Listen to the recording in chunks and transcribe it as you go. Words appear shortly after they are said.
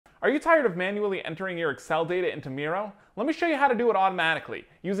Are you tired of manually entering your Excel data into Miro? Let me show you how to do it automatically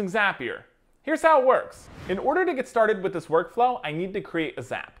using Zapier. Here's how it works. In order to get started with this workflow, I need to create a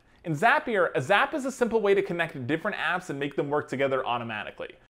Zap. In Zapier, a Zap is a simple way to connect different apps and make them work together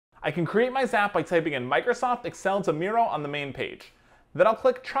automatically. I can create my Zap by typing in Microsoft Excel to Miro on the main page. Then I'll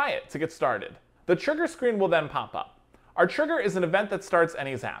click Try It to get started. The trigger screen will then pop up. Our trigger is an event that starts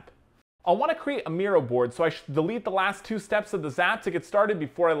any Zap. I'll want to create a Miro board, so I should delete the last two steps of the Zap to get started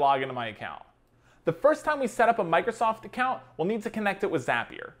before I log into my account. The first time we set up a Microsoft account, we'll need to connect it with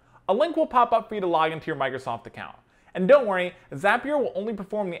Zapier. A link will pop up for you to log into your Microsoft account. And don't worry, Zapier will only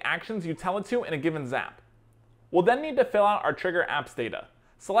perform the actions you tell it to in a given Zap. We'll then need to fill out our trigger app's data.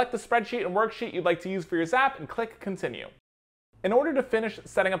 Select the spreadsheet and worksheet you'd like to use for your Zap and click Continue. In order to finish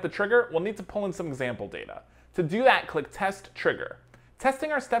setting up the trigger, we'll need to pull in some example data. To do that, click Test Trigger.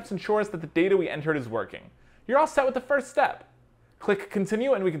 Testing our steps ensures that the data we entered is working. You're all set with the first step. Click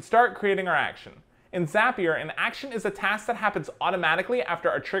Continue and we can start creating our action. In Zapier, an action is a task that happens automatically after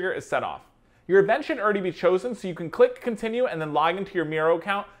our trigger is set off. Your event should already be chosen, so you can click Continue and then log into your Miro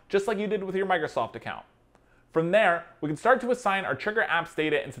account just like you did with your Microsoft account. From there, we can start to assign our trigger app's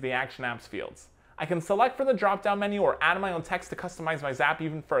data into the Action Apps fields. I can select from the drop-down menu or add my own text to customize my Zap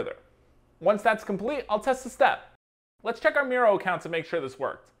even further. Once that's complete, I'll test the step. Let's check our Miro account to make sure this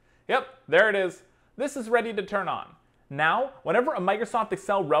worked. Yep, there it is. This is ready to turn on. Now, whenever a Microsoft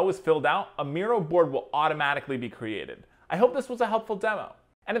Excel row is filled out, a Miro board will automatically be created. I hope this was a helpful demo.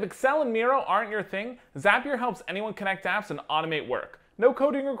 And if Excel and Miro aren't your thing, Zapier helps anyone connect apps and automate work. No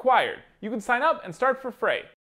coding required. You can sign up and start for free.